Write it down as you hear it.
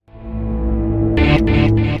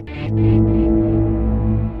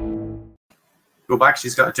go back.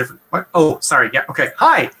 She's got a different... What? Oh, sorry. Yeah, okay.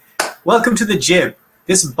 Hi. Welcome to The Jib.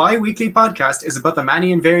 This bi-weekly podcast is about the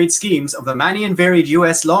many and varied schemes of the many and varied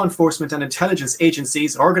U.S. law enforcement and intelligence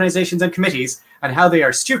agencies, organizations, and committees, and how they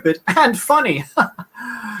are stupid and funny.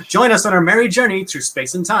 Join us on our merry journey through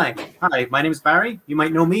space and time. Hi, my name is Barry. You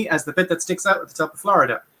might know me as the bit that sticks out at the top of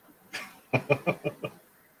Florida.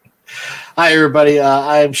 Hi, everybody.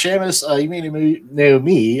 I'm Seamus. You may know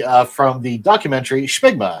me from the documentary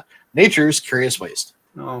Schmigma, Nature's Curious Waste.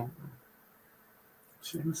 Oh.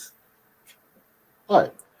 Seamus.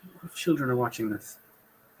 What? Children are watching this.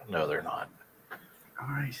 No, they're not. All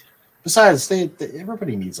right. Besides,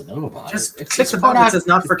 everybody needs to know about Just it. click the button that says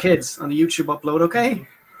not for kids on the YouTube upload, okay?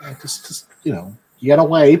 Just you know, you gotta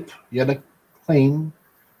wipe, you gotta clean.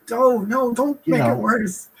 Oh, no, don't make it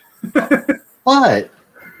worse. What?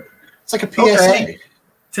 It's like a PSA. Okay.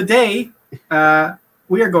 Today,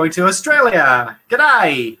 we are going to Australia.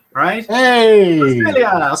 G'day, right? Hey!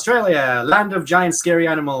 Australia, land of giant scary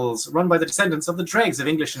animals, run by the descendants of the dregs of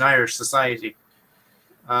English and Irish society.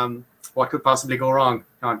 What could possibly go wrong?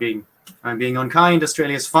 I'm being unkind.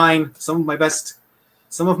 Australia's fine.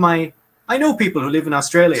 I know people who live in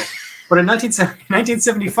Australia. But in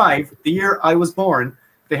 1975, the year I was born,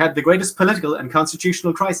 they had the greatest political and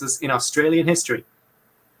constitutional crisis in Australian history.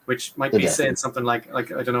 Which might be saying something like I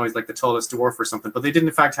don't know, he's like the tallest dwarf or something. But they did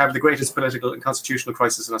in fact have the greatest political and constitutional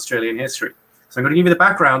crisis in Australian history. So I'm going to give you the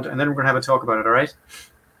background, and then we're going to have a talk about it. All right?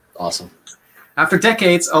 Awesome. After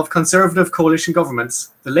decades of conservative coalition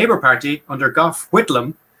governments, the Labour Party under Gough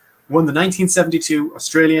Whitlam won the 1972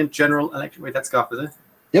 Australian general election. Wait, that's Gough, is it?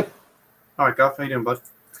 Yep. All right, Gough, how you doing, bud?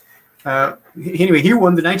 Anyway, he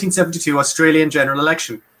won the 1972 Australian general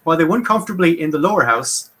election. While they won comfortably in the lower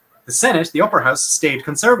house, the Senate, the upper house, stayed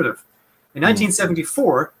conservative. In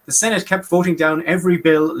 1974, the Senate kept voting down every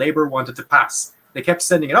bill Labour wanted to pass. They kept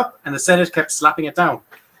sending it up, and the Senate kept slapping it down.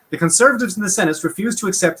 The Conservatives in the Senate refused to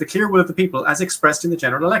accept the clear will of the people as expressed in the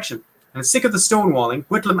general election. And sick of the stonewalling,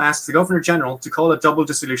 Whitlam asked the Governor-General to call a double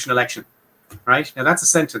dissolution election. Right? Now, that's a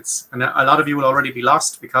sentence. And a lot of you will already be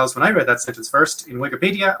lost, because when I read that sentence first in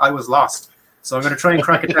Wikipedia, I was lost. So I'm going to try and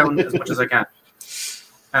crack it down as much as I can.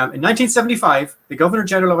 In 1975, the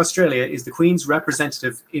Governor-General of Australia is the Queen's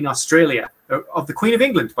representative in Australia. Of the Queen of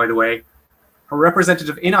England, by the way. Her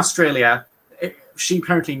representative in Australia, she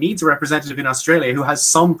apparently needs a representative in Australia who has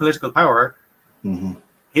some political power. Mm-hmm.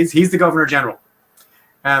 He's the Governor-General.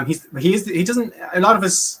 He doesn't. A lot of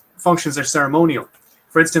his functions are ceremonial.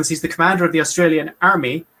 For instance, he's the commander of the Australian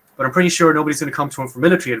Army, but I'm pretty sure nobody's going to come to him for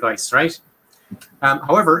military advice, right?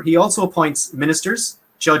 However, he also appoints ministers,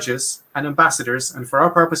 judges, and ambassadors, and for our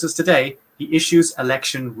purposes today, he issues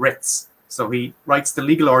election writs. So he writes the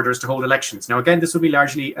legal orders to hold elections. Now, again, this would be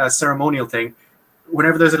largely a ceremonial thing.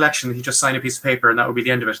 Whenever there's an election, he just sign a piece of paper, and that would be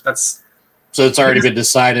the end of it. So it's already been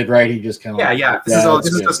decided, right? He just kind of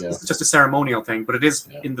This is just a ceremonial thing, but it is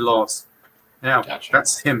in the laws. Now,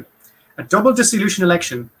 That's him. A double dissolution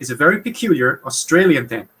election is a very peculiar Australian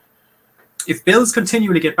thing. If bills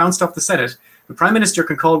continually get bounced off the Senate, the Prime Minister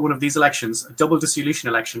can call one of these elections a double dissolution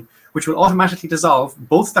election, which will automatically dissolve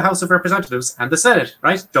both the House of Representatives and the Senate,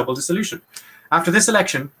 right? Double dissolution. After this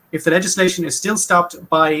election, if the legislation is still stopped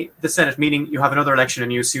by the Senate, meaning you have another election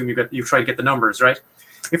and you assume you try to get the numbers, right?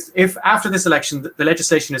 If after this election, the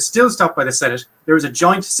legislation is still stopped by the Senate, there is a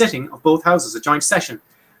joint sitting of both houses, a joint session.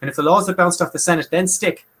 And if the laws that bounced off the Senate then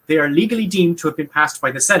stick, they are legally deemed to have been passed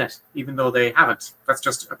by the Senate, even though they haven't. That's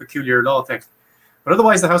just a peculiar law thing. But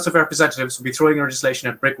otherwise, the House of Representatives will be throwing legislation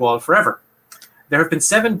at a brick wall forever. There have been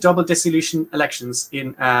 7 double dissolution elections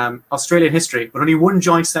in Australian history, but only one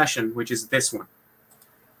joint session, which is this one.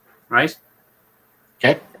 Right?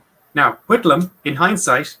 Okay. Now, Whitlam, in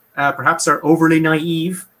hindsight, perhaps our overly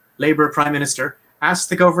naive Labour Prime Minister, asked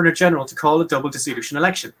the Governor-General to call a double dissolution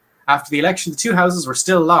election. After the election, the two houses were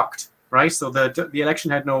still locked, right? So the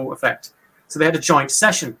election had no effect. So they had a joint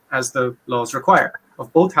session, as the laws require,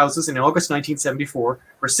 of both houses in August 1974,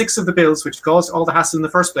 where 6 of the bills which caused all the hassle in the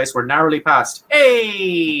first place were narrowly passed.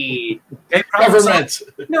 Hey! Okay, government!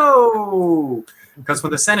 No! Because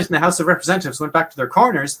when the Senate and the House of Representatives went back to their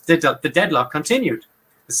corners, the deadlock continued.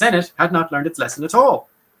 The Senate had not learned its lesson at all.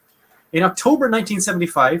 In October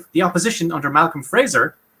 1975, the opposition under Malcolm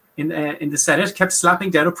Fraser in the Senate kept slapping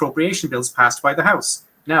down appropriation bills passed by the House.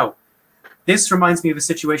 Now, this reminds me of a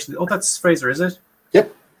situation. Oh, that's Fraser, is it?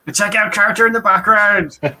 Yep. And check out Carter in the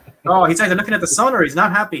background. Oh, he's either looking at the sun or he's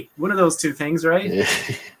not happy. One of those two things, right?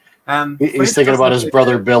 Yeah. He's thinking about his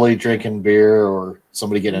brother Billy drinking beer or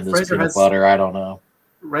somebody getting his peanut butter. I don't know.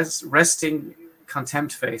 Resting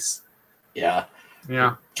contempt face. Yeah.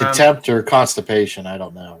 Yeah. Contempt or constipation, I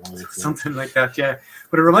don't know. Something like that, yeah.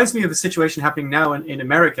 But it reminds me of the situation happening now in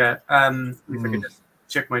America. If I could just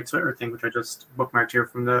check my Twitter thing, which I just bookmarked here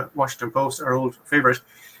from the Washington Post, our old favorite.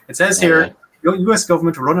 It says here, the U.S.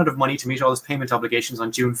 government will run out of money to meet all its payment obligations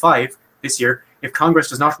on June 5 this year if Congress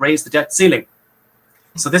does not raise the debt ceiling.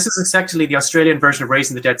 So this is exactly the Australian version of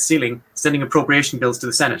raising the debt ceiling, sending appropriation bills to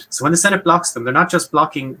the Senate. So when the Senate blocks them, they're not just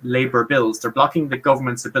blocking Labour bills, they're blocking the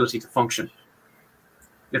government's ability to function.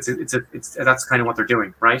 That's kind of what they're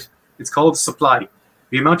doing, right? It's called supply.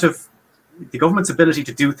 The government's ability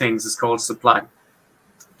to do things is called supply.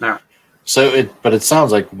 Now, but it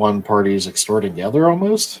sounds like one party is extorting the other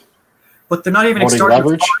almost. But they're not even extorting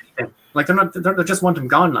leverage. Like they just want them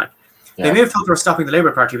gone. Like they may have thought they were stopping the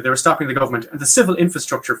Labour Party, but they were stopping the government and the civil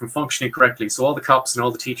infrastructure from functioning correctly. So all the cops and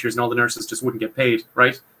all the teachers and all the nurses just wouldn't get paid,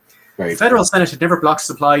 right? Right. The Federal Senate had never blocked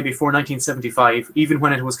supply before 1975, even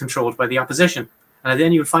when it was controlled by the opposition. And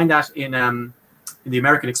then you would find that in the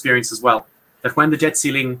American experience as well, that when the debt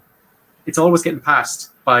ceiling, it's always getting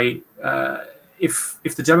passed by, if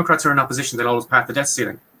the Democrats are in opposition, they'll always pass the debt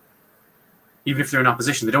ceiling. Even if they're in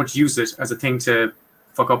opposition, they don't use it as a thing to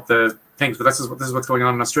fuck up the things. But this is what's going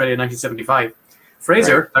on in Australia in 1975.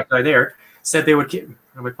 Fraser, that guy there, said they would keep...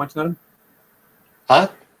 Am I pointing at him? Huh?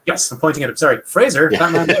 Yes, I'm pointing at him. Sorry. Fraser,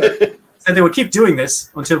 that man there, said they would keep doing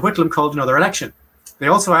this until Whitlam called another election. They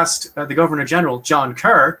also asked the Governor-General, John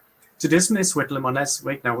Kerr, to dismiss Whitlam unless...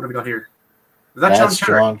 Wait, now, what have we got here? Is that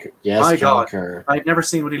John Kerr? Yes, My John God. Kerr. I'd never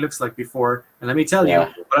seen what he looks like before. And let me tell you,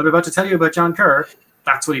 what I'm about to tell you about John Kerr,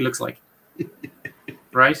 that's what he looks like.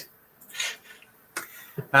 Right?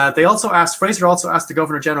 Fraser also asked the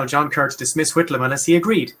Governor-General, John Kerr, to dismiss Whitlam unless he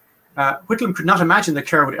agreed. Whitlam could not imagine that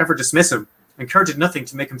Kerr would ever dismiss him, and Kerr did nothing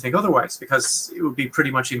to make him think otherwise, because it would be pretty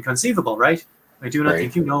much inconceivable, right? I do not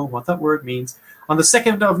think you know what that word means. On the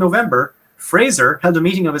 2nd of November, Fraser held a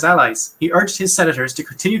meeting of his allies. He urged his senators to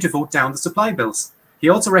continue to vote down the supply bills. He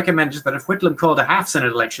also recommended that if Whitlam called a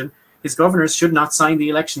half-Senate election, his governors should not sign the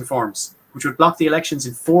election forms, which would block the elections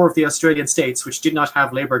in 4 of the Australian states which did not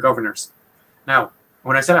have Labour governors. Now,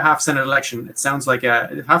 when I said a half-Senate election, it sounds like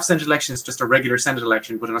a half-Senate election is just a regular Senate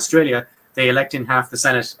election, but in Australia, they elect in half the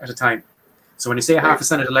Senate at a time. So when you say a half a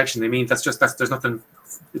Senate election, they mean there's nothing,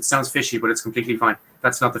 it sounds fishy, but it's completely fine.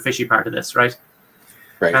 That's not the fishy part of this, right?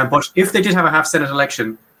 Right. But if they did have a half Senate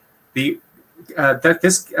election, the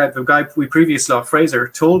guy we previously saw, Fraser,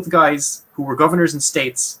 told the guys who were governors in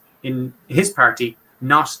states in his party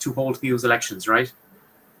not to hold those elections, right?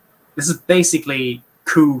 This is basically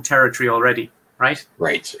coup territory already, right?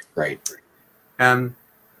 Right.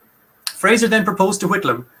 Fraser then proposed to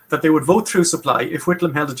Whitlam that they would vote through supply if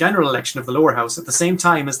Whitlam held a general election of the lower house at the same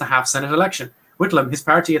time as the half Senate election. Whitlam, his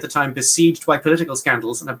party at the time besieged by political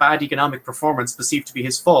scandals and a bad economic performance perceived to be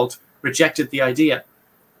his fault, rejected the idea.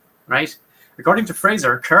 Right? According to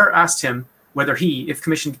Fraser, Kerr asked him whether he, if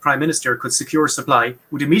commissioned Prime Minister, could secure supply,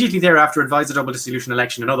 would immediately thereafter advise a double dissolution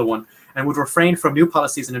election, another one, and would refrain from new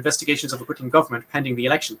policies and investigations of the Whitlam government pending the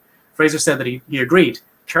election. Fraser said that he agreed.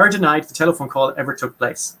 Kerr denied the telephone call ever took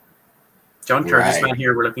place. John Kerr, this man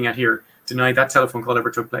here we're looking at here, denied that telephone call ever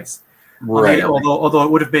took place. Right. Although it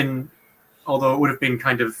would have been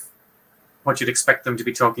kind of what you'd expect them to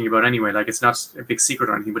be talking about anyway. Like, it's not a big secret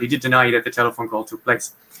or anything, but he did deny that the telephone call took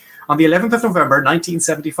place. On the 11th of November,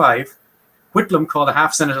 1975, Whitlam called a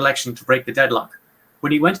half-Senate election to break the deadlock.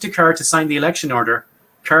 When he went to Kerr to sign the election order,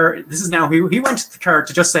 he went to Kerr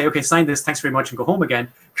to just say, okay, sign this, thanks very much, and go home again.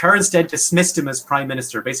 Kerr instead dismissed him as Prime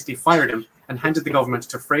Minister, basically fired him, and handed the government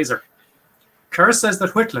to Fraser. Kerr says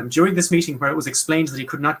that Whitlam, during this meeting where it was explained that he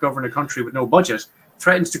could not govern a country with no budget,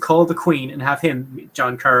 threatened to call the Queen and have him,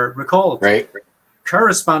 John Kerr, recalled. Right. Kerr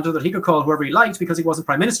responded that he could call whoever he liked because he wasn't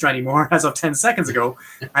Prime Minister anymore as of 10 seconds ago,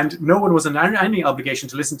 and no one was under any obligation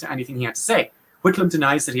to listen to anything he had to say. Whitlam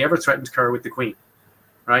denies that he ever threatened Kerr with the Queen.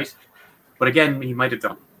 Right? But again, he might have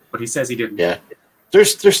done, but he says he didn't. Yeah.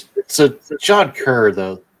 So John Kerr,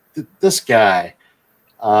 though, this guy,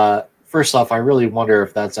 first off, I really wonder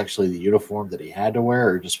if that's actually the uniform that he had to wear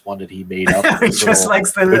or just one that he made up. He just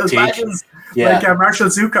likes the little badges, like Marshal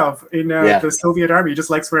Zhukov in the Soviet army. He just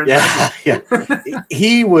likes wearing badges. Yeah.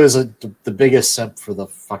 He was the biggest simp for the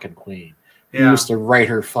fucking Queen. He used to write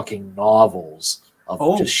her fucking novels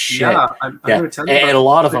of just shit. Yeah, I'm going to tell you and a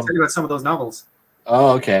lot of them. Tell you about some of those novels.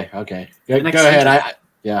 Oh, okay. Go ahead.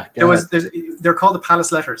 They're called the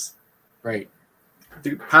Palace Letters. Right.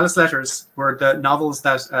 The Palace Letters were the novels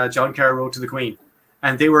that John Kerr wrote to the Queen,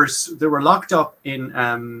 and they were locked up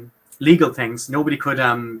in legal things. Nobody could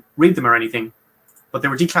read them or anything, but they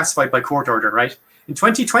were declassified by court order. Right. In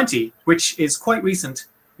 2020, which is quite recent,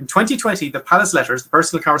 In 2020, the palace letters, the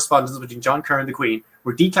personal correspondence between John Kerr and the Queen,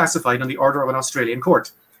 were declassified on the order of an Australian court.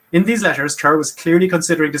 In these letters, Kerr was clearly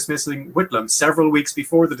considering dismissing Whitlam several weeks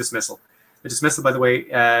before the dismissal. The dismissal, by the way,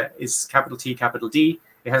 is capital T, capital D.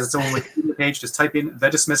 It has its own Wikipedia page. Just type in the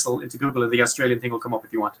dismissal into Google and the Australian thing will come up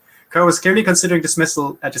if you want. Kerr was clearly considering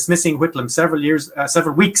dismissing Whitlam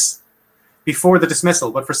several weeks before the dismissal,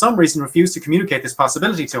 but for some reason refused to communicate this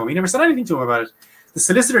possibility to him. He never said anything to him about it. The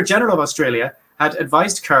Solicitor General of Australia had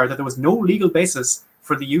advised Kerr that there was no legal basis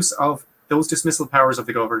for the use of those dismissal powers of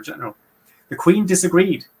the Governor General. The Queen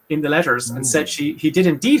disagreed in the letters and said he did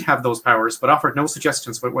indeed have those powers, but offered no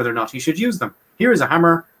suggestions about whether or not he should use them. Here is a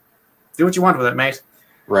hammer. Do what you want with it, mate.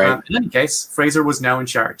 Right. In any case, Fraser was now in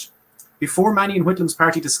charge. Before Manny and Whitlam's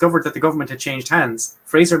party discovered that the government had changed hands,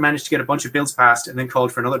 Fraser managed to get a bunch of bills passed and then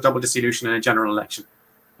called for another double dissolution and a general election.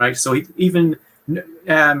 Right. So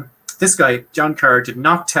this guy, John Kerr, did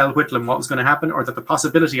not tell Whitlam what was going to happen or that the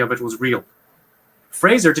possibility of it was real.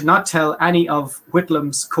 Fraser did not tell any of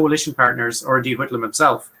Whitlam's coalition partners, or indeed Whitlam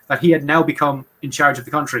himself, that he had now become in charge of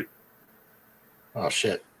the country. Oh,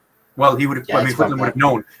 shit. Well, he would have. Whitlam would have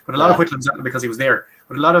known, but a lot of Whitlam's because he was there.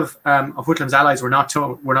 But a lot of Whitlam's allies were not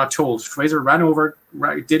told. Fraser ran over,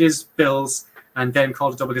 did his bills, and then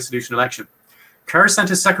called a double dissolution election. Kerr sent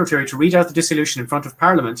his secretary to read out the dissolution in front of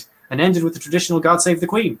Parliament and ended with the traditional "God Save the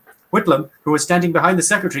Queen." Whitlam, who was standing behind the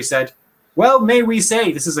secretary, said, "Well, may we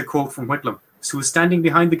say," this is a quote from Whitlam, who was standing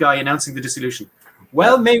behind the guy announcing the dissolution,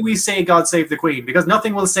 "Well, may we say God save the Queen, because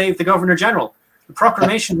nothing will save the Governor General. The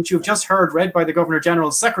proclamation which you've just heard read by the Governor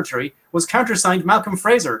General's secretary was countersigned Malcolm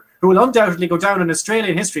Fraser, who will undoubtedly go down in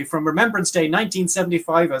Australian history from Remembrance Day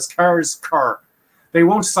 1975 as Kerr's Kerr. They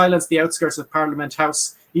won't silence the outskirts of Parliament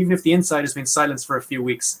House, even if the inside has been silenced for a few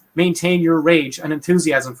weeks. Maintain your rage and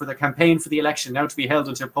enthusiasm for the campaign for the election now to be held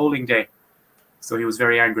until polling day." So he was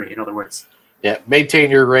very angry, in other words. Yeah,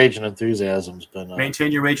 maintain your rage and enthusiasm.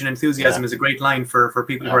 Maintain your rage and enthusiasm is a great line for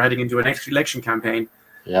people who are heading into an election campaign.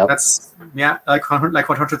 Yeah, that's like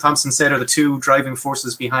what Hunter Thompson said, are the two driving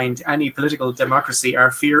forces behind any political democracy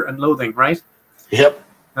are fear and loathing, right? Yep.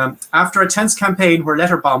 After a tense campaign where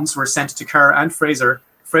letter bombs were sent to Kerr and Fraser,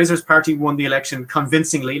 Fraser's party won the election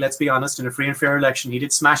convincingly. Let's be honest, in a free and fair election, he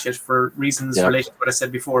did smash it for reasons related to what I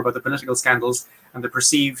said before about the political scandals and the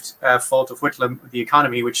perceived fault of Whitlam, the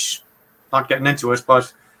economy, which not getting into it,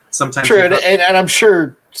 but sometimes true, and I'm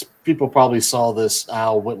sure people probably saw this.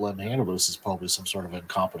 How Whitlam handled this is probably some sort of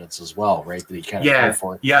incompetence as well, right? That he kind of called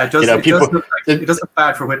for. Yeah, it does. It does look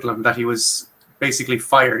bad for Whitlam that he was basically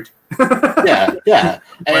fired. yeah,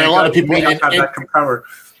 and a lot of people have that power.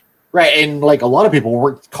 Right, and like a lot of people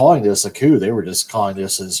weren't calling this a coup; they were just calling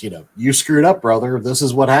this as, you screwed up, brother. This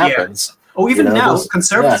is what happens. Oh, even now,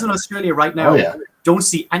 conservatives in Australia right now don't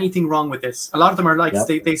see anything wrong with this. A lot of them are like,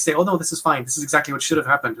 they say, "Oh no, this is fine. This is exactly what should have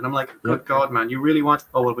happened." And I'm like, "Good God, man, you really want?"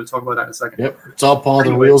 Oh well, we'll talk about that in a second. Yep, it's all part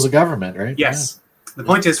of the wheels of government, right? Yes. Yeah. The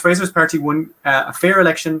point is, Fraser's party won a fair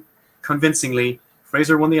election convincingly.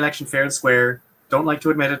 Fraser won the election fair and square. Don't like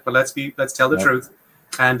to admit it, but let's tell the truth.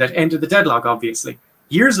 And that ended the deadlock, obviously.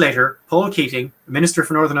 Years later, Paul Keating, Minister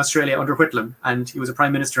for Northern Australia under Whitlam, and he was a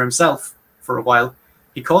Prime Minister himself for a while,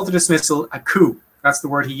 he called the dismissal a coup. That's the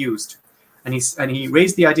word he used. And he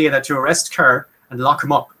raised the idea that to arrest Kerr and lock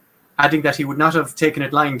him up, adding that he would not have taken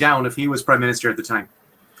it lying down if he was Prime Minister at the time.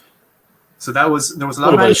 So there was a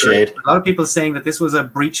lot of shade. A lot of people saying that this was a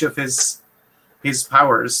breach of his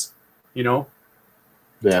powers,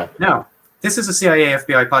 Yeah. Now, this is a CIA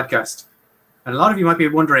FBI podcast. And a lot of you might be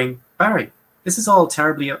wondering, Barry, this is all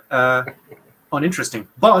terribly uninteresting.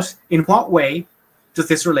 But in what way does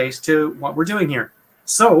this relate to what we're doing here?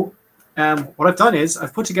 So what I've done is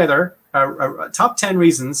I've put together a top 10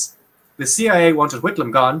 reasons the CIA wanted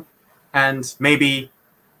Whitlam gone and maybe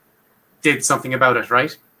did something about it,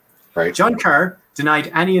 right? Right. John Kerr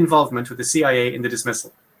denied any involvement with the CIA in the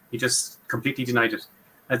dismissal. He just completely denied it.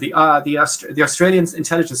 The Australian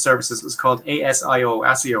Intelligence Services was called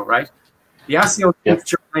ASIO, right? The ASIO during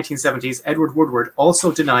the 1970s, Edward Woodward,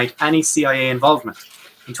 also denied any CIA involvement.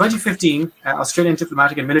 In 2015, Australian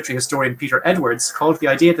diplomatic and military historian Peter Edwards called the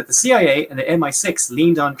idea that the CIA and the MI6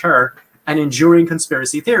 leaned on Kerr an enduring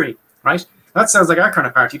conspiracy theory, right? That sounds like our kind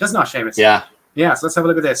of party, doesn't it, Seamus? Yeah. Yeah, so let's have a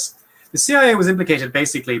look at this. The CIA was implicated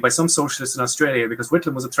basically by some socialists in Australia because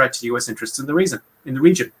Whitlam was a threat to US interests in the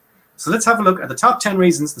region. So let's have a look at the top 10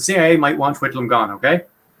 reasons the CIA might want Whitlam gone, okay?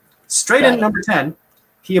 Straight in number 10,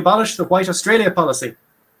 he abolished the White Australia policy,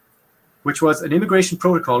 which was an immigration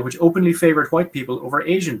protocol which openly favoured white people over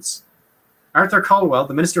Asians. Arthur Calwell,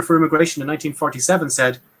 the Minister for Immigration in 1947,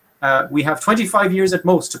 said, "We have 25 years at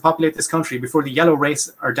most to populate this country before the yellow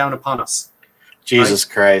race are down upon us." Jesus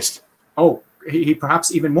Christ. Oh, he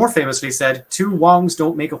perhaps even more famously said, 2 wrongs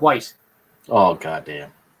don't make a white. Oh,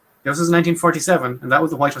 goddamn. This was 1947, and that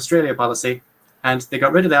was the White Australia policy. And they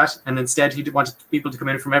got rid of that, and instead he wanted people to come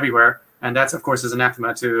in from everywhere. And that's, of course, is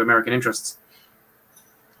anathema to American interests.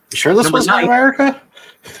 You sure this was in America?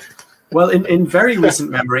 Well, in very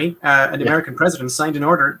recent memory, an American president signed an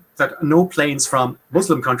order that no planes from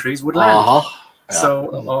Muslim countries would land. Yeah. So,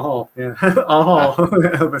 Elvis.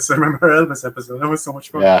 I remember our Elvis episode. That was so much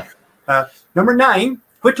fun. Yeah. Number 9,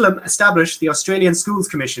 Whitlam established the Australian Schools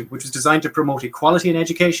Commission, which was designed to promote equality in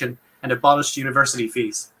education and abolished university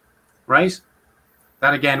fees. Right?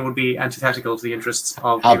 That, again, would be antithetical to the interests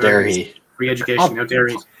of How dare he? Free education. How dare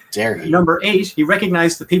he? Dare he? Number 8, he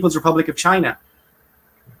recognized the People's Republic of China.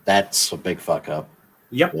 That's a big fuck up.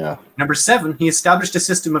 Yep. Yeah. Number 7, he established a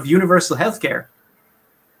system of universal healthcare.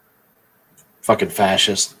 Fucking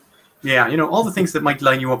fascist. Yeah, you know, all the things that might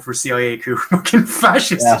line you up for CIA coup. Fucking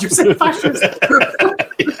fascist. Yeah. Did you say fascist?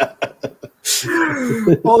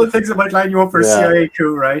 All the things that might line you up for a CIA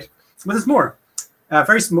coup, right? But there's more.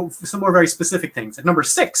 Some more very specific things. At number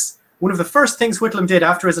 6, one of the first things Whitlam did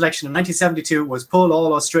after his election in 1972 was pull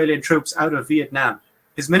all Australian troops out of Vietnam.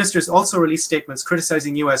 His ministers also released statements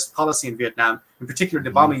criticizing U.S. policy in Vietnam, in particular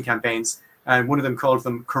the bombing campaigns, and one of them called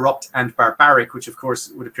them corrupt and barbaric, which of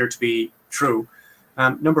course would appear to be true.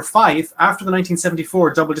 Number 5, after the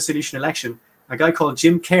 1974 double dissolution election, a guy called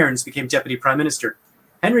Jim Cairns became deputy prime minister.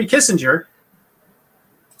 Henry Kissinger,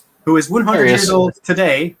 who is 100 years old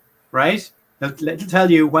today, right? Let me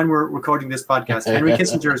tell you when we're recording this podcast. Henry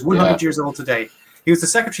Kissinger is 100 years old today. He was the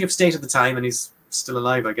Secretary of State at the time, and he's still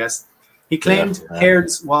alive, I guess. He claimed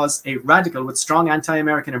Cairns was a radical with strong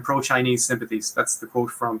anti-American and pro-Chinese sympathies. That's the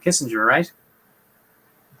quote from Kissinger, right?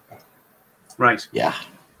 Right. Yeah.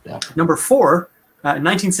 Number 4, in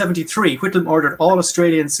 1973, Whitlam ordered all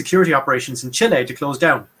Australian security operations in Chile to close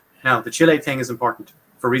down. Now, the Chile thing is important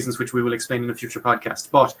for reasons which we will explain in a future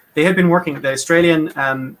podcast. But they had been working, the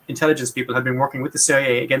Australian intelligence people had been working with the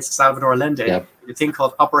CIA against Salvador Allende in a thing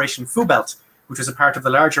called Operation Fubelt, which was a part of the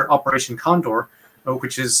larger Operation Condor,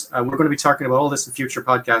 which is, we're going to be talking about all this in future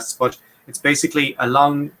podcasts, but it's basically a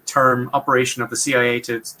long-term operation of the CIA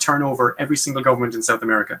to turn over every single government in South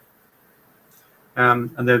America.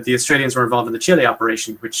 And the Australians were involved in the Chile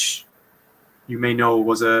operation, which you may know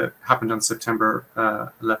happened on September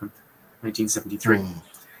 11th, 1973.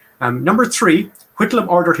 Number 3, Whitlam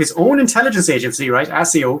ordered his own intelligence agency, right,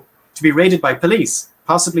 ASIO, to be raided by police,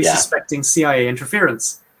 possibly suspecting CIA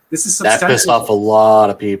interference. This is substantial. That pissed off a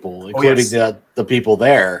lot of people, including the people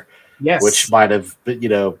there, which might have, pretty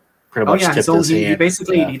much tipped his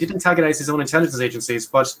hand. He did antagonize his own intelligence agencies,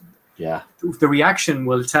 but the reaction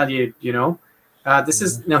will tell you, this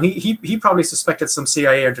is now he probably suspected some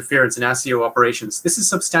CIA interference in ASIO operations. This is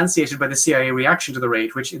substantiated by the CIA reaction to the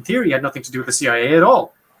raid, which in theory had nothing to do with the CIA at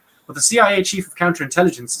all. But the CIA chief of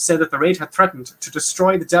counterintelligence said that the raid had threatened to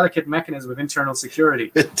destroy the delicate mechanism of internal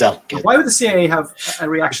security. Why would the CIA have a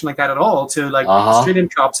reaction like that at all to Australian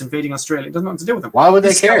cops invading Australia? It doesn't have to do with them. Why would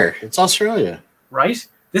they care? It's Australia, right?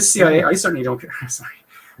 This CIA, I certainly don't care. Sorry,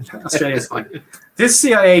 Australia's fine. This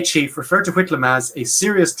CIA chief referred to Whitlam as a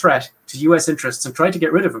serious threat to U.S. interests and tried to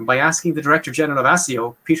get rid of him by asking the Director General of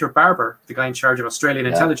ASIO, Peter Barber, the guy in charge of Australian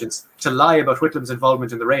intelligence, to lie about Whitlam's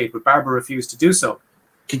involvement in the raid, but Barber refused to do so.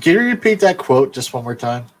 Can you repeat that quote just one more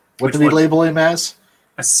time? What did he label him as?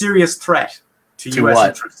 A serious threat to U.S.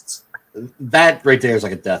 interests. That right there is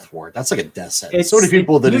like a death warrant. That's like a death sentence. So many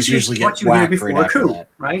people that usually get whacked right after that.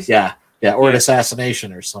 Right? Yeah, or an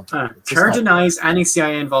assassination or something. Kerr denies any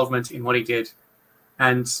CIA involvement in what he did.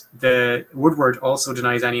 And the Woodward also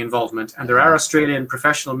denies any involvement. And there are Australian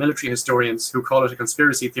professional military historians who call it a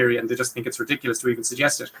conspiracy theory, and they just think it's ridiculous to even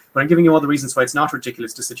suggest it. But I'm giving you all the reasons why it's not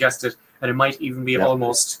ridiculous to suggest it, and it might even be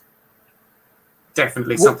almost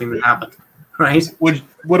definitely something that happened. Right?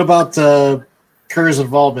 What about Kerr's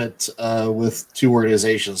involvement with 2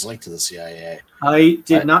 organizations linked to the CIA? I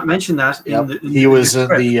did not mention that. He was in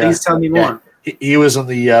the. Please tell me more. He was in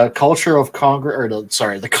the Culture of Congress,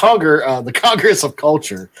 the Congress of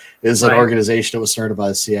Culture is an organization that was started by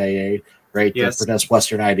the CIA, right? To protect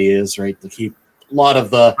Western ideas, right? To keep a lot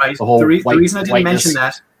of the whole the reason I didn't mention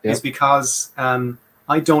that is because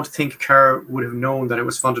I don't think Kerr would have known that it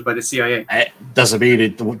was funded by the CIA. It doesn't mean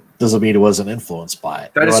it wasn't influenced by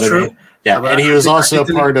it. That is true. I mean? Yeah, and he was also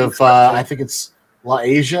part of I think it's La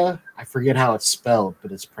Asia. I forget how it's spelled,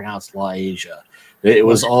 but it's pronounced La Asia. It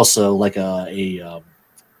was also like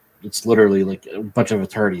it's literally like a bunch of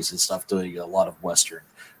attorneys and stuff doing a lot of Western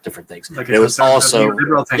different things. Like it was also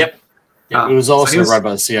liberal thing. Yeah, it was also run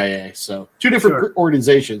by the CIA. So 2 different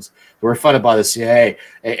organizations that were funded by the CIA.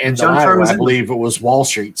 And the latter, I believe it was Wall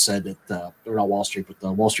Street said that, or not Wall Street, but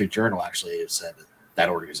the Wall Street Journal actually said that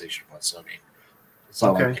organization was. So, I mean, it's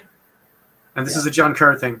not like. And this is a John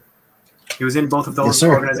Kerr thing. He was in both of those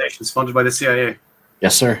organizations funded by the CIA.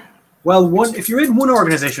 Yes, sir. Well, if you're in one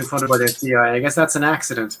organization funded by the CIA, I guess that's an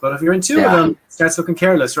accident. But if you're in 2 of them, it starts looking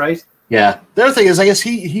careless, right? Yeah. The other thing is, I guess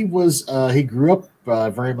he grew up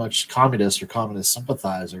very much communist or communist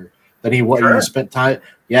sympathizer. Then he spent time,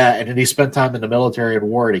 and then he spent time in the military and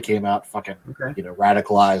war. And he came out fucking,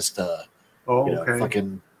 radicalized.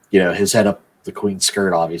 Fucking, his head up the queen's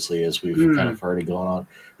skirt, obviously, as we've kind of already gone on.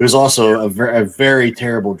 He was also a very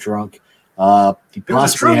terrible drunk. He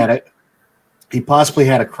possibly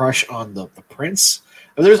had a crush on the prince.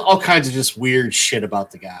 I mean, there's all kinds of just weird shit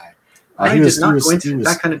about the guy. He did not go into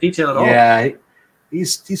that kind of detail at all. Yeah,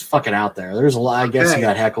 he's fucking out there. There's a lot. I guess he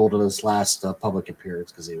got heckled in his last public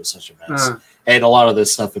appearance because he was such a mess, and a lot of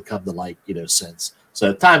this stuff had come to light, since.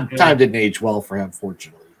 So time didn't age well for him,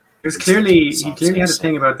 fortunately. He clearly had a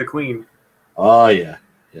thing about the queen. Oh yeah.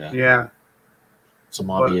 Some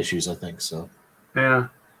mommy issues, I think so. Yeah.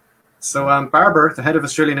 So Barber, the head of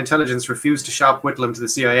Australian intelligence, refused to shop Whitlam to the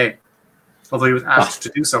CIA, although he was asked to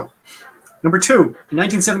do so. Number 2, in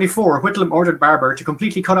 1974, Whitlam ordered Barber to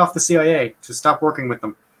completely cut off the CIA, to stop working with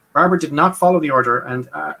them. Barber did not follow the order, and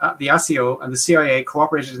the ASIO and the CIA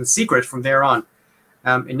cooperated in secret from there on.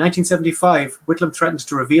 In 1975, Whitlam threatened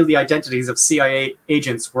to reveal the identities of CIA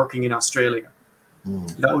agents working in Australia.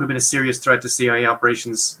 That would have been a serious threat to CIA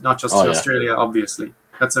operations, not just in Australia, obviously.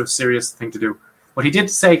 That's a serious thing to do. But he did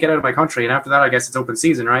say, get out of my country, and after that, I guess it's open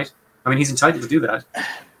season, right? I mean, he's entitled to do that.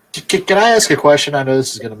 Can I ask a question? I know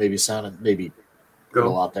this is going to maybe sound a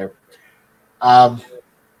little out there.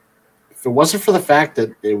 If it wasn't for the fact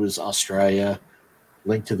that it was Australia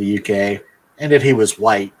linked to the UK and that he was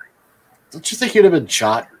white, don't you think he'd have been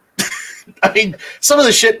shot? I mean, some of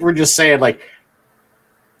the shit we're just saying, like,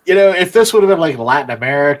 if this would have been like Latin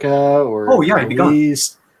America or he'd be gone.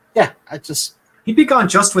 He'd be gone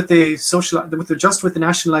just with the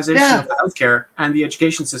nationalization of the healthcare and the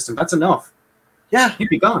education system. That's enough. Yeah, he'd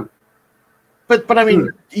be gone. But I mean,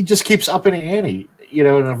 he just keeps upping the ante, in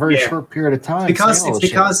a very short period of time. I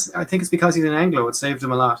think it's because he's an Anglo. It saved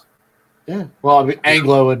him a lot. Yeah. Well, I mean,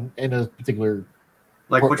 Anglo in a particular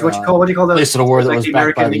what do you call that place of the war that was the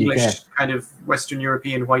backed by American the English UK. kind of Western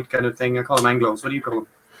European white kind of thing? I call them Anglos. What do you call them?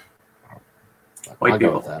 White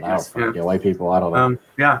people. Go with that. White people. I don't know.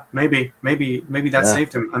 Maybe that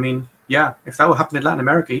saved him. I mean, if that would happen in Latin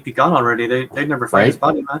America, he'd be gone already. They'd never find his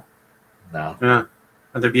body, man. No. Yeah.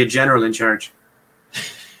 And there'd be a general in charge.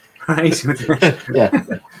 Right?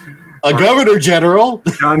 A governor general.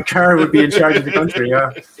 John Kerr would be in charge of the country,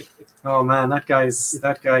 yeah. Oh man, that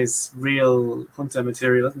guy's real junta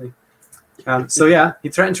material, isn't he? He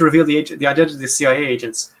threatened to reveal the identity of the CIA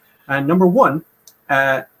agents. And number 1, in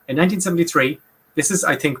 1973, this is,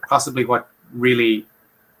 I think, possibly what really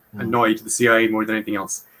annoyed the CIA more than anything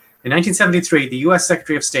else. In 1973, the U.S.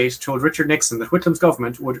 Secretary of State told Richard Nixon that Whitlam's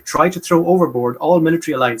government would try to throw overboard all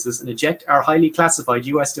military alliances and eject our highly classified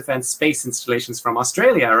U.S. defense space installations from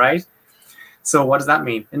Australia, right? So what does that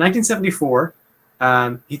mean? In 1974,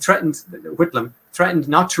 Whitlam threatened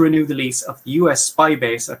not to renew the lease of the U.S. spy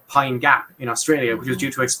base at Pine Gap in Australia, which was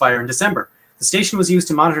due to expire in December. The station was used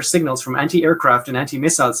to monitor signals from anti-aircraft and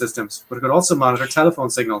anti-missile systems, but it could also monitor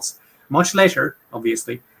telephone signals. Much later,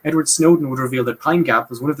 obviously, Edward Snowden would reveal that Pine Gap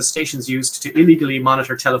was one of the stations used to illegally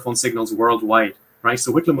monitor telephone signals worldwide. Right,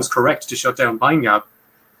 so Whitlam was correct to shut down Pine Gap.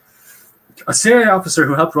 A CIA officer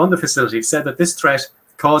who helped run the facility said that this threat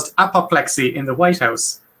caused apoplexy in the White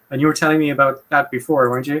House. And you were telling me about that before,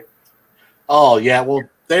 weren't you? Oh, yeah. Well,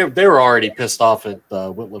 they were already pissed off at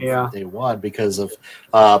Whitlam from day one because of,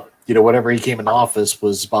 whenever he came in office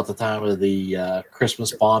was about the time of the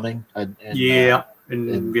Christmas bombing. In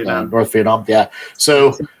Vietnam. North Vietnam, yeah.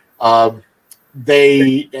 So at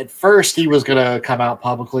first he was going to come out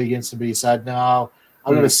publicly against him, but he said, no,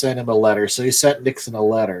 I'm going to send him a letter. So he sent Nixon a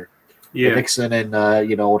letter. Yeah. Nixon and,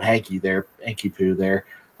 old Hanky Poo there,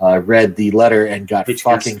 read the letter and got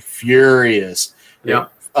fucking furious. Yeah.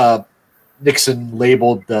 Nixon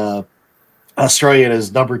labeled Australia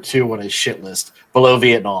as number 2 on his shit list, below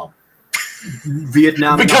Vietnam.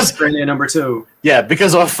 Vietnam and Australia number 2. Yeah,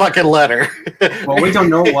 because of a fucking letter. Well, we don't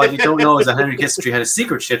know what you don't know is that Henry Kissinger had a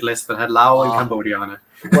secret shit list that had Laos and Cambodia on it.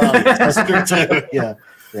 Well, that's true too.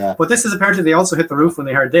 Yeah. But this is apparently they also hit the roof when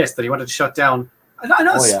they heard this, that he wanted to shut down.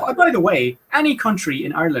 By the way, any country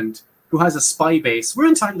in Ireland who has a spy base, we're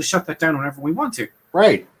entitled to shut that down whenever we want to.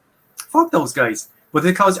 Right. Fuck those guys. But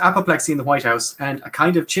they caused apoplexy in the White House, and a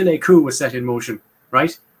kind of Chile coup was set in motion,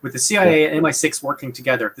 right? With the CIA and MI6 working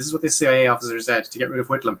together. This is what the CIA officer said to get rid of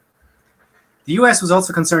Whitlam. The US was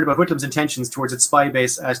also concerned about Whitlam's intentions towards its spy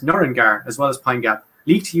base at Nuremberg, as well as Pine Gap.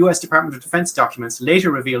 Leaked US Department of Defense documents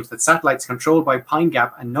later revealed that satellites controlled by Pine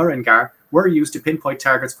Gap and Nuremberg were used to pinpoint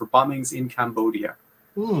targets for bombings in Cambodia.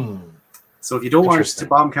 So if you don't want to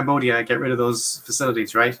bomb Cambodia, get rid of those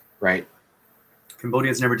facilities, right? Right.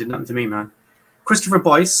 Cambodians never did nothing to me, man. Christopher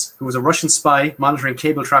Boyce, who was a Russian spy monitoring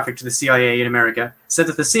cable traffic to the CIA in America, said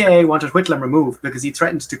that the CIA wanted Whitlam removed because he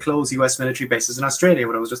threatened to close US military bases in Australia,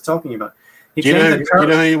 what I was just talking about. Do you know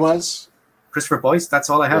who he was? Christopher Boyce? That's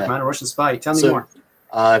all I have, man. A Russian spy. Tell me more.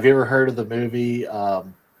 Have you ever heard of the movie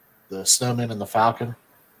The Snowman and the Falcon?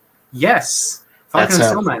 Yes. Falcon and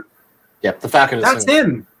Snowman. Yep, the Falcon and Snowman. That's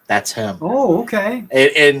him. That's him. Oh, okay.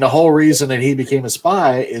 And the whole reason that he became a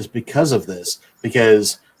spy is because of this.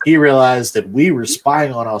 Because he realized that we were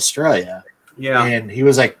spying on Australia. Yeah. And he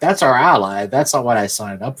was like, that's our ally. That's not what I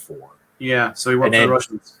signed up for. Yeah, so he worked for the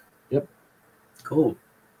Russians. Yep. Cool.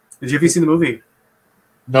 Have you seen the movie?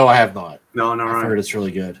 No, I have not. No, I've heard it's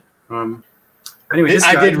really good. Anyway,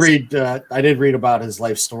 I did read about his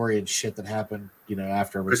life story and shit that happened,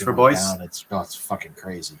 after everything went Boyce? down. It's fucking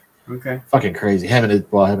crazy. Okay. Fucking crazy. Him and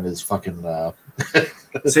his fucking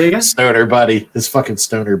say again? Stoner buddy. His fucking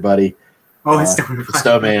stoner buddy. Oh, his stoner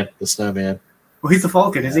buddy. The snowman. Well, he's the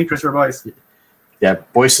Falcon, is he, Christopher Boyce? Yeah,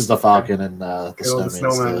 Boyce is the Falcon and the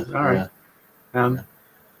snowman. All right. Yeah.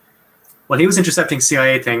 Well, he was intercepting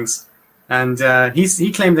CIA things, and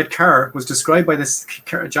he claimed that Kerr was described by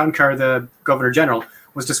John Kerr, the Governor General,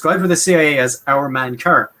 was described by the CIA as our man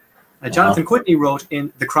Kerr. Jonathan Whitney wrote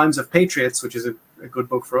in The Crimes of Patriots, which is a good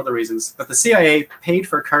book for other reasons, that the CIA paid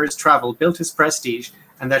for Kerr's travel, built his prestige,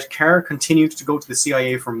 and that Kerr continued to go to the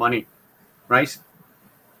CIA for money. Right?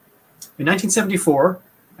 In 1974,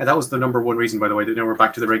 and that was the number one reason, by the way, that now we're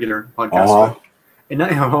back to the regular podcast. In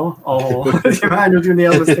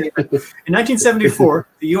 1974,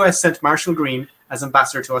 the US sent Marshall Green as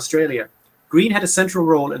ambassador to Australia. Green had a central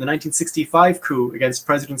role in the 1965 coup against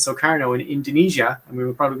President Sukarno in Indonesia, and we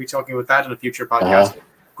will probably be talking about that in a future podcast.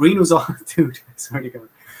 Green was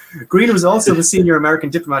Green was also the senior American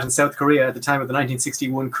diplomat in South Korea at the time of the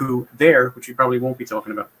 1961 coup there, which we probably won't be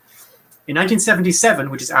talking about. In 1977,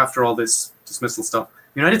 which is after all this dismissal stuff,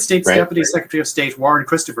 United States Deputy Secretary of State Warren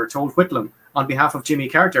Christopher told Whitlam, on behalf of Jimmy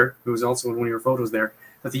Carter, who was also in one of your photos there,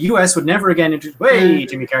 that the U.S. would never again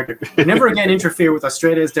Jimmy Carter would never again interfere with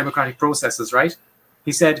Australia's democratic processes. Right?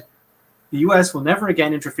 He said, the U.S. will never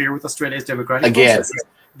again interfere with Australia's democratic processes.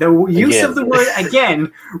 The use of the word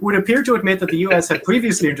 "again" would appear to admit that the U.S. had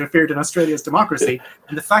previously interfered in Australia's democracy,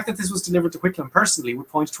 and the fact that this was delivered to Whitlam personally would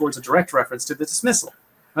point towards a direct reference to the dismissal.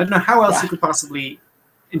 I don't know how else you could possibly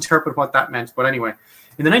interpret what that meant, but anyway.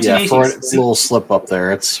 In the 1980s, for a little slip up there.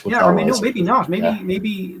 Maybe not.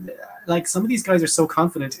 Maybe like some of these guys are so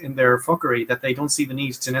confident in their fuckery that they don't see the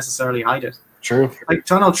need to necessarily hide it. True. Like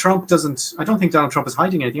Donald Trump doesn't. I don't think Donald Trump is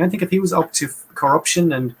hiding anything. I think if he was up to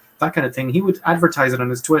corruption and that kind of thing, he would advertise it on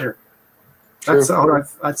his Twitter. That's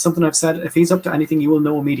something I've said. If he's up to anything, you will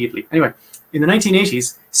know immediately. Anyway, in the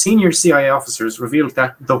 1980s, senior CIA officers revealed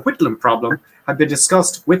that the Whitlam problem had been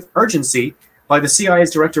discussed with urgency by the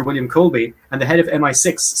CIA's director, William Colby, and the head of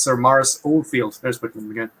MI6, Sir Maurice Oldfield. There's Whitlam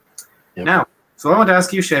again. Yep. Now, so I want to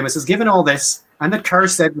ask you, Seamus, is given all this, and that Kerr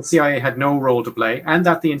said the CIA had no role to play, and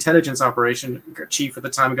that the intelligence operation chief at the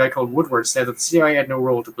time, a guy called Woodward, said that the CIA had no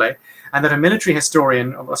role to play, and that a military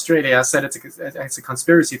historian of Australia said it's a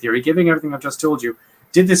conspiracy theory, giving everything I've just told you,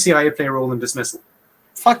 did the CIA play a role in dismissal?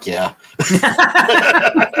 Fuck yeah.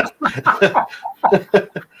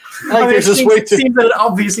 It seems that it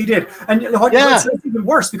obviously did. And what's even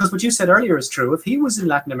worse, because what you said earlier is true. If he was in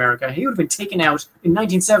Latin America, he would have been taken out in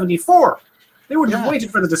 1974. They wouldn't have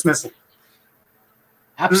waited for the dismissal.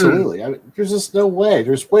 Absolutely. I mean, there's just no way.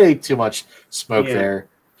 There's way too much smoke there.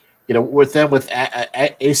 With them, with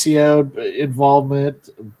ACO involvement,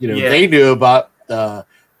 they knew about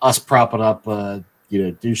us propping up,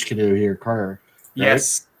 douche canoe here, Carter. Right?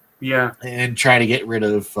 Yes. Yeah. And trying to get rid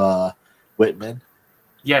of Whitman.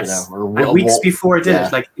 Yes. And weeks before it did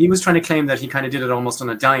it, like he was trying to claim that he kind of did it almost on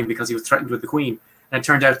a dime because he was threatened with the Queen. And it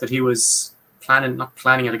turned out that he was not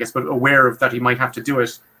planning it, I guess, but aware of that he might have to do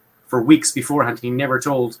it for weeks beforehand. He never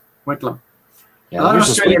told Whitlam. Yeah, a lot of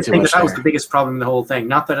Australians think that was the biggest problem in the whole thing.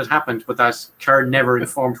 Not that it happened, but that Kerr never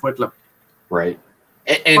informed Whitlam. Right.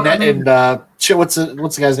 What's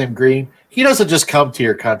the guy's name? Green. He doesn't just come to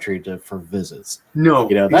your country for visits. No,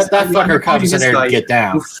 that fucker comes in there to get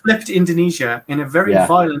down. Who flipped Indonesia in a very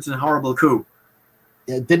violent and horrible coup.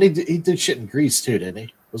 Yeah, didn't he did shit in Greece too? Didn't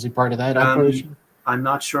he? Was he part of that operation? I'm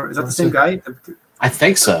not sure. Is that the same guy? I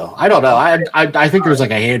think so. I don't know. I think there's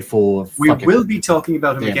like a handful of. We will be talking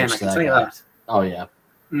about him again. I can tell you that. Oh yeah.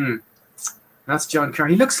 That's John Kerr.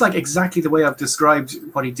 He looks like exactly the way I've described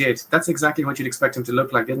what he did. That's exactly what you'd expect him to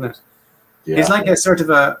look like, isn't it? Yeah. He's like a sort of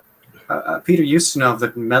a Peter Ustinov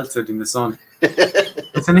that melted in the sun,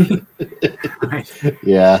 isn't he? Right.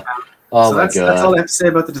 Yeah. So that's all I have to say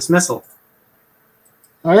about the dismissal.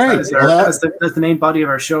 All right. That's the main body of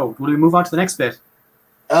our show. Will we move on to the next bit?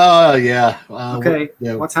 Oh, yeah. Okay.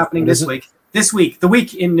 Yeah. What's happening this week? This week. The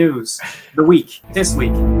week in news. The week. This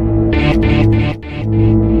week.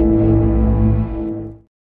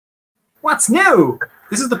 What's new?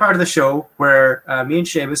 This is the part of the show where me and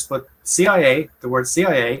Seamus put CIA, the word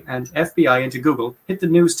CIA, and FBI into Google, hit the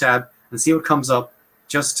news tab, and see what comes up,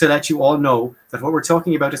 just to let you all know that what we're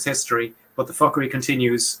talking about is history, but the fuckery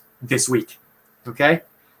continues this week. Okay?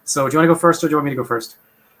 So do you want to go first, or do you want me to go first?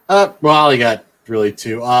 Well, you got really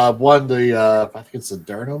two. One, I think it's the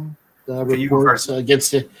Durham report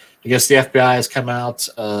against the FBI has come out.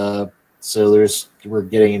 So we're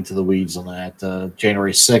getting into the weeds on that.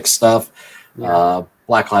 January 6th stuff,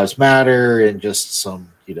 Black Lives Matter, and just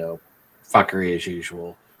some, fuckery as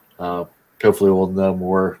usual. Hopefully we'll know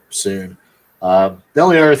more soon. The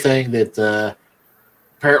only other thing that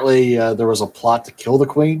apparently there was a plot to kill the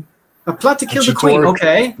Queen. A plot to kill the Queen,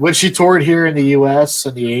 okay. When she toured here in the U.S.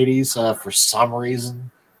 in the 80s, for some reason,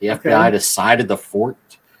 the FBI decided to fort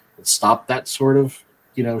and stop that sort of,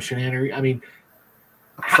 shenanigans. I mean,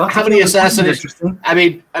 how many assassinations? I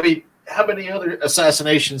mean, how many other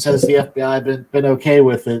assassinations has the FBI been okay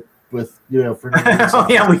with it? For no reason? Oh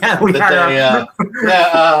yeah, we had.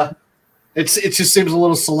 It just seems a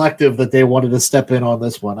little selective that they wanted to step in on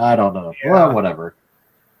this one. I don't know. Yeah. Well, whatever.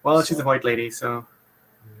 Well, she's a white lady, so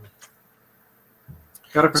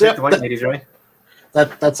gotta protect the white ladies, right?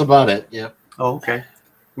 That's about it. Yeah. Oh, okay.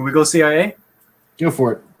 Will we go CIA? Go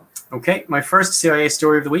for it. Okay, my first CIA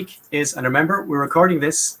story of the week is, and remember, we're recording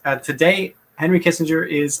this today. Henry Kissinger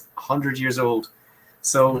is 100 years old.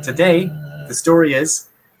 So today, the story is,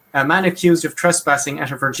 a man accused of trespassing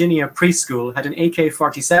at a Virginia preschool had an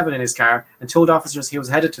AK-47 in his car and told officers he was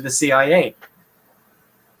headed to the CIA.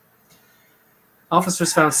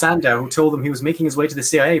 Officers found Sandow, who told them he was making his way to the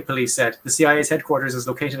CIA, police said. The CIA's headquarters is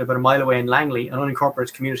located about a mile away in Langley, an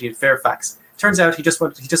unincorporated community in Fairfax. Turns out he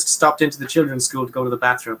just stopped into the children's school to go to the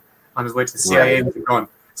bathroom on his way to the CIA with a gun.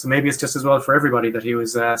 So maybe it's just as well for everybody that he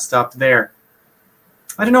was stopped there.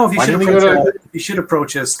 I don't know if you should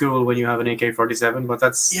approach a school when you have an AK-47, but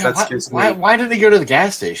that's just me. Why did he go to the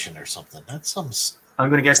gas station or something? I'm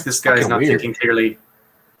going to guess this guy is not thinking clearly.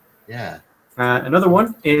 Yeah. Another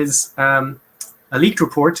one is a leaked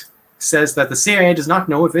report says that the CIA does not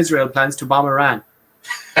know if Israel plans to bomb Iran.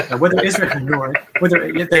 Whether Israel's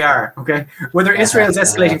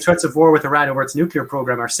escalating threats of war with Iran over its nuclear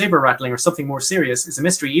program are saber-rattling or something more serious is a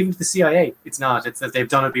mystery even to the CIA. It's not. It's that they've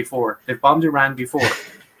done it before. They've bombed Iran before.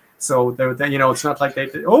 So it's not like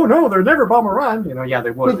they'll never bomb Iran.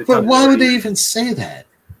 They would. But why would they even say that?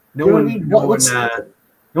 No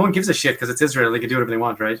one gives a shit because it's Israel. They can do whatever they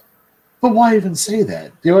want, right? But why even say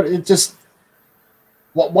that? It just.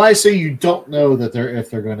 Why say you don't know that if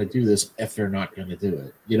they're going to do this if they're not going to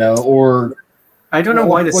do it? Or I don't know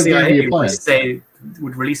why the CIA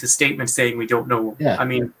would release a statement saying we don't know. Yeah. I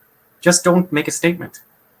mean, just don't make a statement.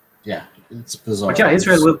 Yeah, it's bizarre. But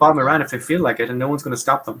Israel will bomb Iran if they feel like it, and no one's going to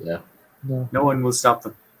stop them. Yeah, no one will stop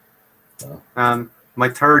them. No. My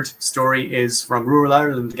third story is from rural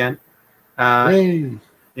Ireland again.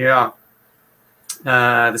 Yeah.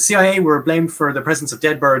 The CIA were blamed for the presence of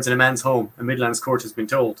dead birds in a man's home, a Midlands court has been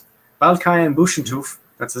told. Balkayan Bushentuf,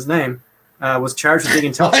 that's his name, was charged with being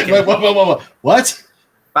intoxicated. What?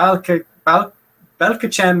 Balkachem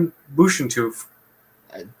Bushentuf.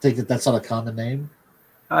 I think that's not a common name.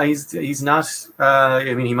 He's not.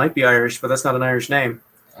 He might be Irish, but that's not an Irish name.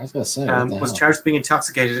 I was going to say. Was charged with being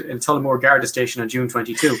intoxicated in Tullamore Garda Station on June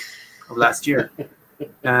 22 of last year.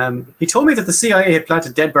 He told me that the CIA had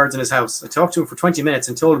planted dead birds in his house. I talked to him for 20 minutes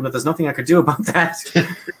and told him that there's nothing I could do about that.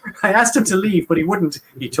 I asked him to leave, but he wouldn't.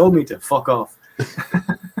 He told me to fuck off.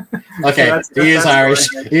 Okay, so he is Irish.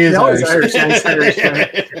 He is Irish. He's Irish.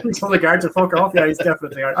 He told the guard to fuck off. Yeah, he's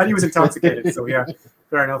definitely Irish. And he was intoxicated, so yeah,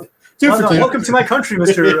 fair enough. Welcome to my country,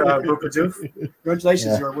 Mr. Bukadoof.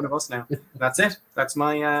 Congratulations, you're one of us now. That's it. That's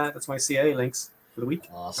my CIA links for the week.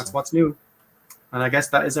 Awesome. That's what's new. And I guess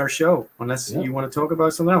that is our show, unless you want to talk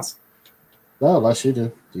about something else. No, unless you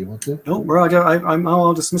do. Do you want to? No, I'm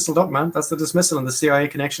all dismissaled up, man. That's the dismissal and the CIA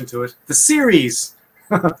connection to it. The series,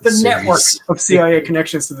 the network of CIA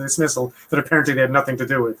connections to the dismissal that apparently they had nothing to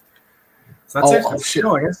do with. So that's it. Oh, shit.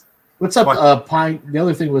 I guess. What's up, Pine? The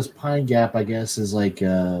other thing was Pine Gap, I guess, is like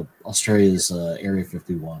Australia's Area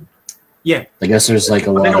 51. Yeah. I guess there's like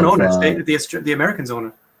a lot of... They don't own it. The Americans own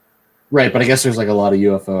it. Right, but I guess there's like a lot of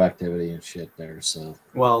UFO activity and shit there, so...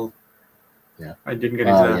 Well, yeah. I didn't get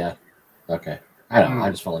into that. Yeah. Okay. I don't know. I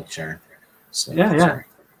just felt like sharing. So, yeah.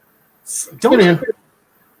 Don't...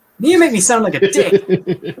 You make me sound like a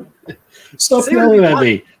dick. Stop yelling at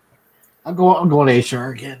me. I'm going to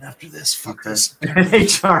HR again after this. Fuck this.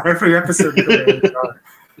 HR every episode.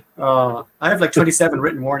 I have like 27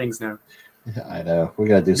 written warnings now. Yeah, I know. We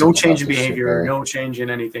gotta do no change in behavior, no change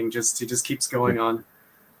in anything. It just keeps going on.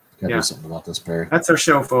 Gotta do something about this, Barry. That's our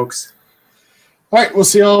show, folks. All right, we'll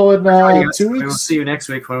see y'all in 2 weeks. We will see you next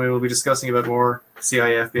week when we will be discussing about more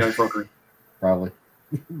CIA, FBI fuckery. Probably.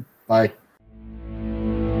 Bye.